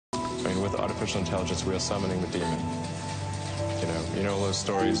with artificial intelligence, we are summoning the demon. You know those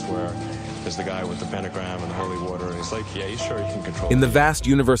stories where there's the guy with the pentagram and the holy water, and he's like, yeah, he's sure he can control In the it. vast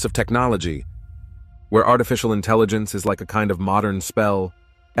universe of technology, where artificial intelligence is like a kind of modern spell,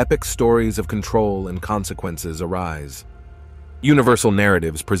 epic stories of control and consequences arise. Universal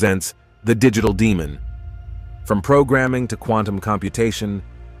Narratives presents The Digital Demon. From programming to quantum computation,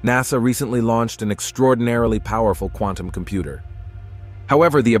 NASA recently launched an extraordinarily powerful quantum computer.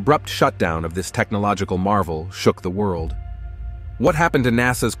 However, the abrupt shutdown of this technological marvel shook the world. What happened to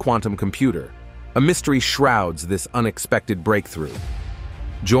NASA's quantum computer? A mystery shrouds this unexpected breakthrough.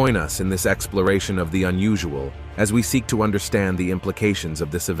 Join us in this exploration of the unusual as we seek to understand the implications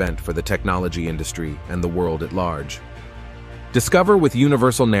of this event for the technology industry and the world at large. Discover with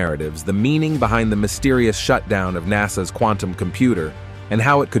Universal Narratives the meaning behind the mysterious shutdown of NASA's quantum computer and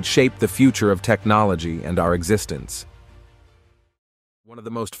how it could shape the future of technology and our existence. One of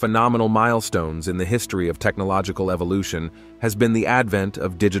the most phenomenal milestones in the history of technological evolution has been the advent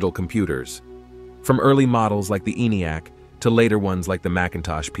of digital computers, from early models like the ENIAC to later ones like the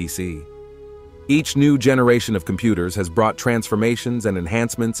Macintosh PC. Each new generation of computers has brought transformations and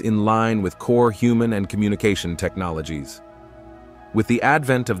enhancements in line with core human and communication technologies. With the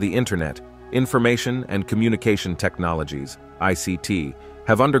advent of the Internet, information and communication technologies, ICT,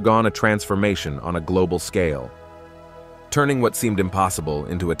 have undergone a transformation on a global scale, turning what seemed impossible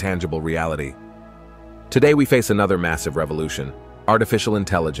into a tangible reality. Today we face another massive revolution: artificial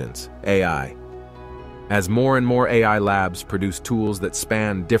intelligence, AI. As more and more AI labs produce tools that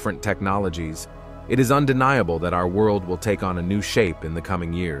span different technologies, it is undeniable that our world will take on a new shape in the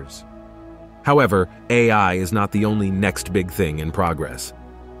coming years. However, AI is not the only next big thing in progress.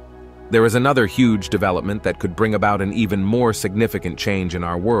 There is another huge development that could bring about an even more significant change in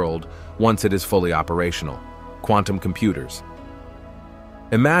our world once it is fully operational: quantum computers.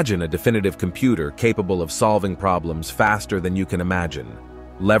 Imagine a definitive computer capable of solving problems faster than you can imagine,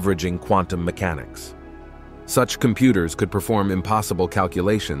 leveraging quantum mechanics. Such computers could perform impossible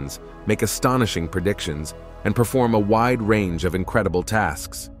calculations, make astonishing predictions, and perform a wide range of incredible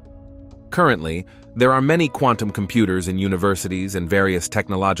tasks. Currently, there are many quantum computers in universities and various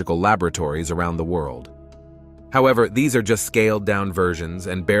technological laboratories around the world. However, these are just scaled-down versions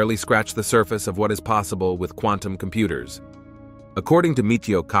and barely scratch the surface of what is possible with quantum computers. According to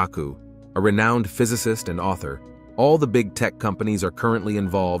Michio Kaku, a renowned physicist and author, all the big tech companies are currently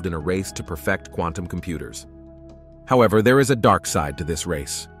involved in a race to perfect quantum computers. However, there is a dark side to this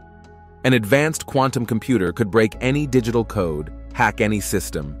race. An advanced quantum computer could break any digital code, hack any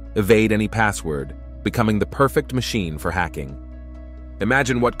system, evade any password, becoming the perfect machine for hacking.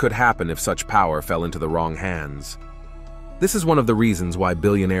 Imagine what could happen if such power fell into the wrong hands. This is one of the reasons why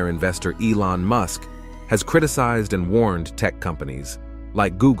billionaire investor Elon Musk has criticized and warned tech companies,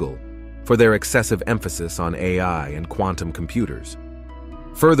 like Google, for their excessive emphasis on AI and quantum computers.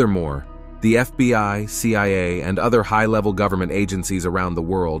 Furthermore, the FBI, CIA, and other high-level government agencies around the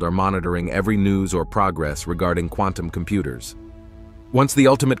world are monitoring every news or progress regarding quantum computers. Once the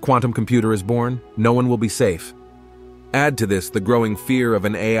ultimate quantum computer is born, no one will be safe. Add to this the growing fear of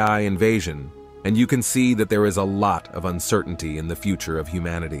an AI invasion, and you can see that there is a lot of uncertainty in the future of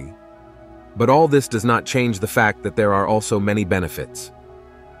humanity. But all this does not change the fact that there are also many benefits.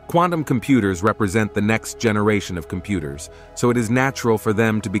 Quantum computers represent the next generation of computers, so it is natural for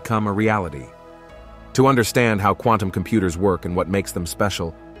them to become a reality. To understand how quantum computers work and what makes them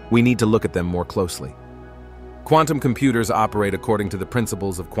special, we need to look at them more closely. Quantum computers operate according to the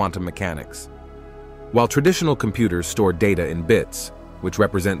principles of quantum mechanics. While traditional computers store data in bits, which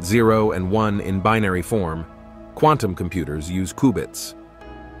represent 0 and 1 in binary form, quantum computers use qubits.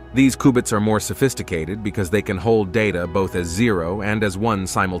 These qubits are more sophisticated because they can hold data both as 0 and as 1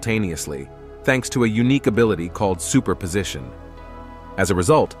 simultaneously, thanks to a unique ability called superposition. As a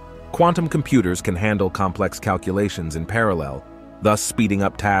result, quantum computers can handle complex calculations in parallel, thus speeding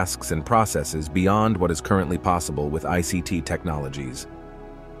up tasks and processes beyond what is currently possible with ICT technologies.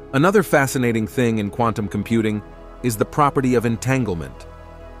 Another fascinating thing in quantum computing is the property of entanglement.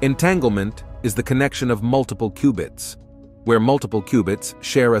 Entanglement is the connection of multiple qubits, where multiple qubits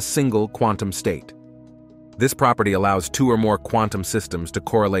share a single quantum state. This property allows two or more quantum systems to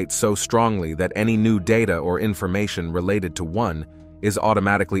correlate so strongly that any new data or information related to one is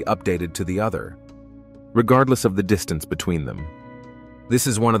automatically updated to the other, regardless of the distance between them. This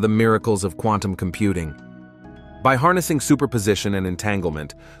is one of the miracles of quantum computing. By harnessing superposition and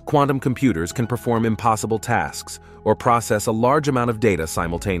entanglement, quantum computers can perform impossible tasks or process a large amount of data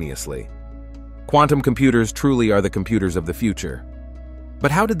simultaneously. Quantum computers truly are the computers of the future. But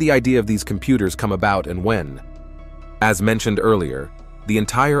how did the idea of these computers come about and when? As mentioned earlier, the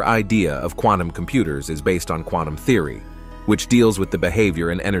entire idea of quantum computers is based on quantum theory, which deals with the behavior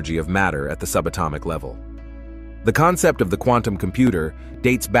and energy of matter at the subatomic level. The concept of the quantum computer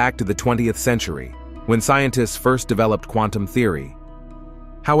dates back to the 20th century, when scientists first developed quantum theory.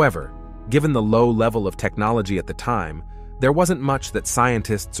 However, given the low level of technology at the time, there wasn't much that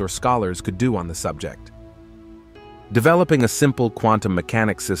scientists or scholars could do on the subject. Developing a simple quantum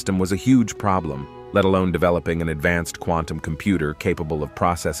mechanics system was a huge problem, let alone developing an advanced quantum computer capable of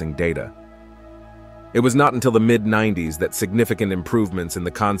processing data. It was not until the mid-90s that significant improvements in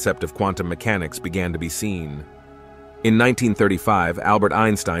the concept of quantum mechanics began to be seen. In 1935, Albert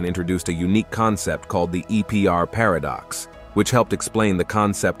Einstein introduced a unique concept called the EPR paradox, which helped explain the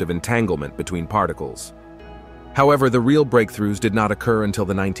concept of entanglement between particles. However, the real breakthroughs did not occur until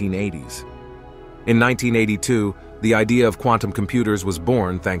the 1980s. In 1982, the idea of quantum computers was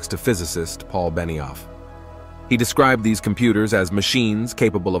born thanks to physicist Paul Benioff. He described these computers as machines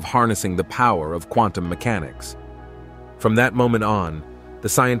capable of harnessing the power of quantum mechanics. From that moment on, the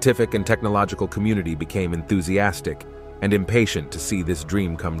scientific and technological community became enthusiastic and impatient to see this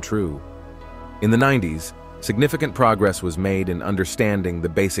dream come true. In the 90s, significant progress was made in understanding the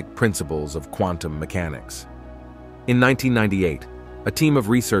basic principles of quantum mechanics. In 1998, a team of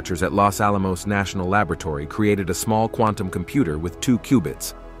researchers at Los Alamos National Laboratory created a small quantum computer with 2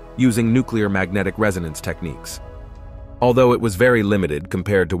 qubits, using nuclear magnetic resonance techniques. Although it was very limited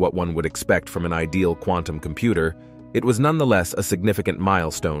compared to what one would expect from an ideal quantum computer, it was nonetheless a significant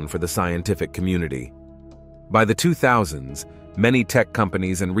milestone for the scientific community. By the 2000s, many tech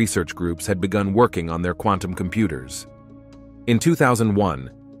companies and research groups had begun working on their quantum computers. In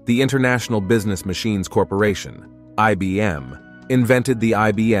 2001, the International Business Machines Corporation, IBM, invented the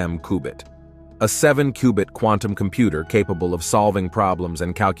IBM qubit, a 7-qubit quantum computer capable of solving problems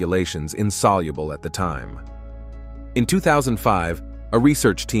and calculations insoluble at the time. In 2005, a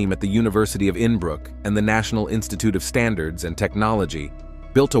research team at the University of Innsbruck and the National Institute of Standards and Technology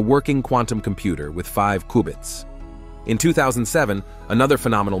built a working quantum computer with 5 qubits. In 2007, another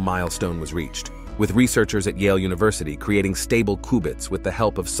phenomenal milestone was reached, with researchers at Yale University creating stable qubits with the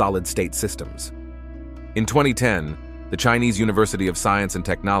help of solid-state systems. In 2010, the Chinese University of Science and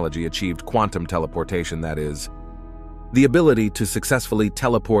Technology achieved quantum teleportation, that is, the ability to successfully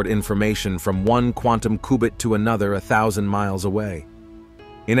teleport information from one quantum qubit to another 1,000 miles away.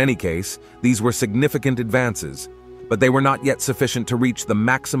 In any case, these were significant advances, but they were not yet sufficient to reach the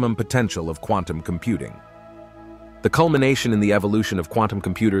maximum potential of quantum computing. The culmination in the evolution of quantum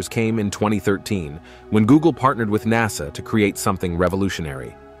computers came in 2013, when Google partnered with NASA to create something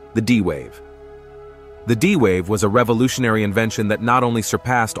revolutionary: the D-Wave. The D-Wave was a revolutionary invention that not only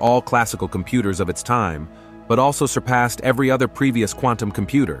surpassed all classical computers of its time, but also surpassed every other previous quantum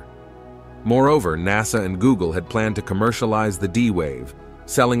computer. Moreover, NASA and Google had planned to commercialize the D-Wave,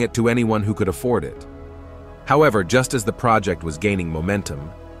 selling it to anyone who could afford it. However, just as the project was gaining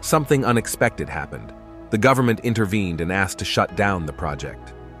momentum, something unexpected happened. The government intervened and asked to shut down the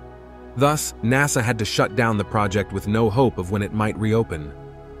project. Thus, NASA had to shut down the project with no hope of when it might reopen.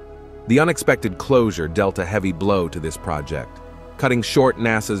 The unexpected closure dealt a heavy blow to this project, cutting short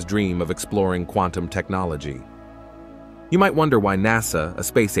NASA's dream of exploring quantum technology. You might wonder why NASA, a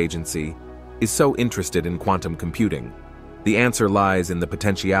space agency, is so interested in quantum computing. The answer lies in the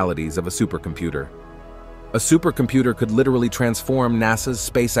potentialities of a supercomputer. A supercomputer could literally transform NASA's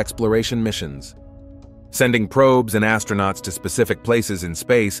space exploration missions. Sending probes and astronauts to specific places in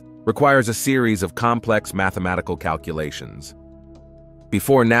space requires a series of complex mathematical calculations.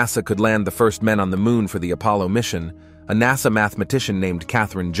 Before NASA could land the first men on the moon for the Apollo mission, a NASA mathematician named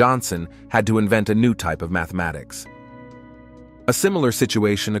Katherine Johnson had to invent a new type of mathematics. A similar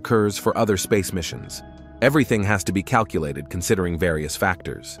situation occurs for other space missions. Everything has to be calculated considering various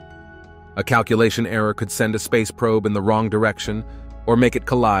factors. A calculation error could send a space probe in the wrong direction or make it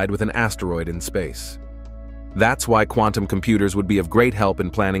collide with an asteroid in space. That's why quantum computers would be of great help in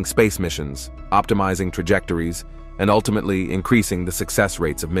planning space missions, optimizing trajectories, and ultimately increasing the success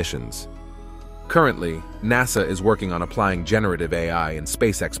rates of missions. Currently, NASA is working on applying generative AI in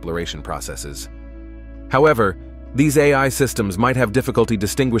space exploration processes. However, these AI systems might have difficulty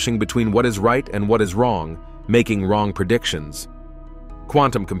distinguishing between what is right and what is wrong, making wrong predictions.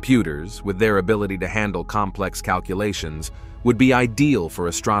 Quantum computers, with their ability to handle complex calculations, would be ideal for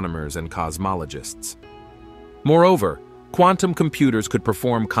astronomers and cosmologists. Moreover, quantum computers could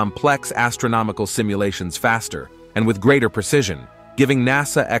perform complex astronomical simulations faster and with greater precision, giving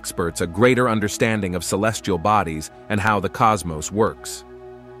NASA experts a greater understanding of celestial bodies and how the cosmos works.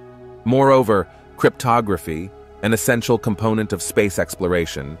 Moreover, cryptography, an essential component of space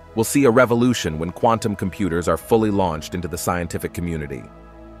exploration, will see a revolution when quantum computers are fully launched into the scientific community.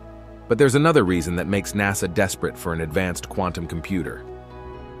 But there's another reason that makes NASA desperate for an advanced quantum computer.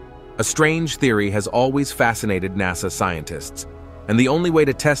 A strange theory has always fascinated NASA scientists, and the only way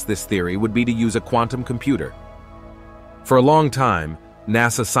to test this theory would be to use a quantum computer. For a long time,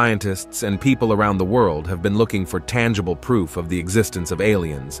 NASA scientists and people around the world have been looking for tangible proof of the existence of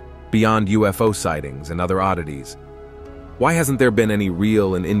aliens, beyond UFO sightings and other oddities. Why hasn't there been any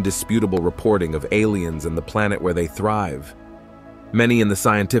real and indisputable reporting of aliens and the planet where they thrive? Many in the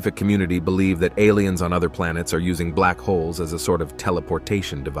scientific community believe that aliens on other planets are using black holes as a sort of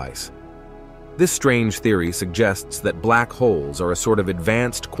teleportation device. This strange theory suggests that black holes are a sort of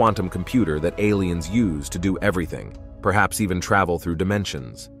advanced quantum computer that aliens use to do everything, perhaps even travel through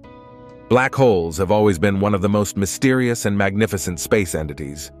dimensions. Black holes have always been one of the most mysterious and magnificent space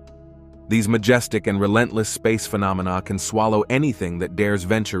entities. These majestic and relentless space phenomena can swallow anything that dares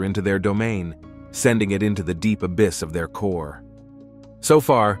venture into their domain, sending it into the deep abyss of their core. So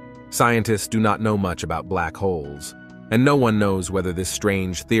far, scientists do not know much about black holes, and no one knows whether this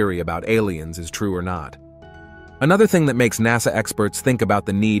strange theory about aliens is true or not. Another thing that makes NASA experts think about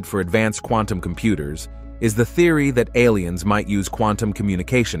the need for advanced quantum computers is the theory that aliens might use quantum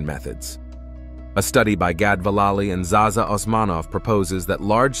communication methods. A study by Gad Vallali and Zaza Osmanov proposes that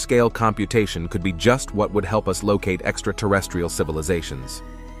large-scale computation could be just what would help us locate extraterrestrial civilizations.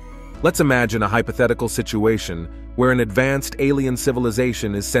 Let's imagine a hypothetical situation where an advanced alien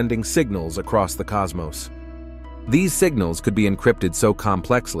civilization is sending signals across the cosmos. These signals could be encrypted so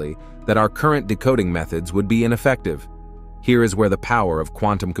complexly that our current decoding methods would be ineffective. Here is where the power of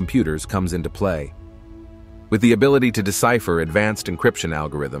quantum computers comes into play. With the ability to decipher advanced encryption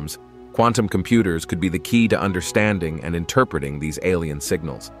algorithms, quantum computers could be the key to understanding and interpreting these alien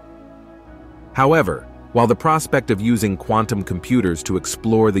signals. However, while the prospect of using quantum computers to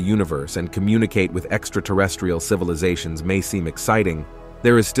explore the universe and communicate with extraterrestrial civilizations may seem exciting,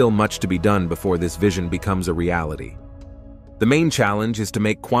 there is still much to be done before this vision becomes a reality. The main challenge is to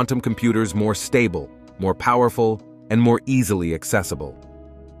make quantum computers more stable, more powerful, and more easily accessible.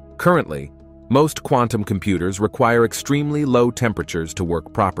 Currently, most quantum computers require extremely low temperatures to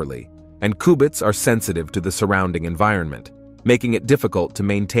work properly, and qubits are sensitive to the surrounding environment, making it difficult to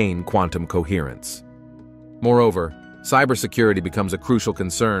maintain quantum coherence. Moreover, cybersecurity becomes a crucial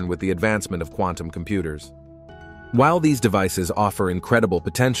concern with the advancement of quantum computers. While these devices offer incredible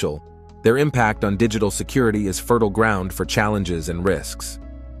potential, their impact on digital security is fertile ground for challenges and risks.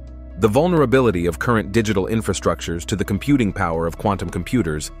 The vulnerability of current digital infrastructures to the computing power of quantum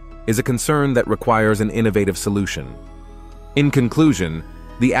computers is a concern that requires an innovative solution. In conclusion,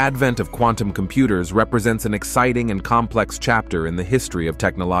 the advent of quantum computers represents an exciting and complex chapter in the history of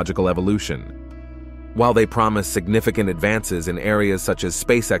technological evolution. While they promise significant advances in areas such as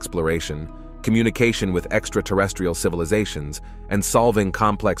space exploration, communication with extraterrestrial civilizations, and solving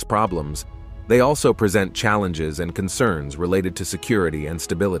complex problems, they also present challenges and concerns related to security and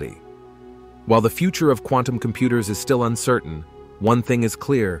stability. While the future of quantum computers is still uncertain, one thing is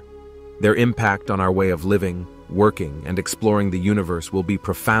clear: their impact on our way of living, working, and exploring the universe will be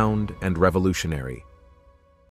profound and revolutionary.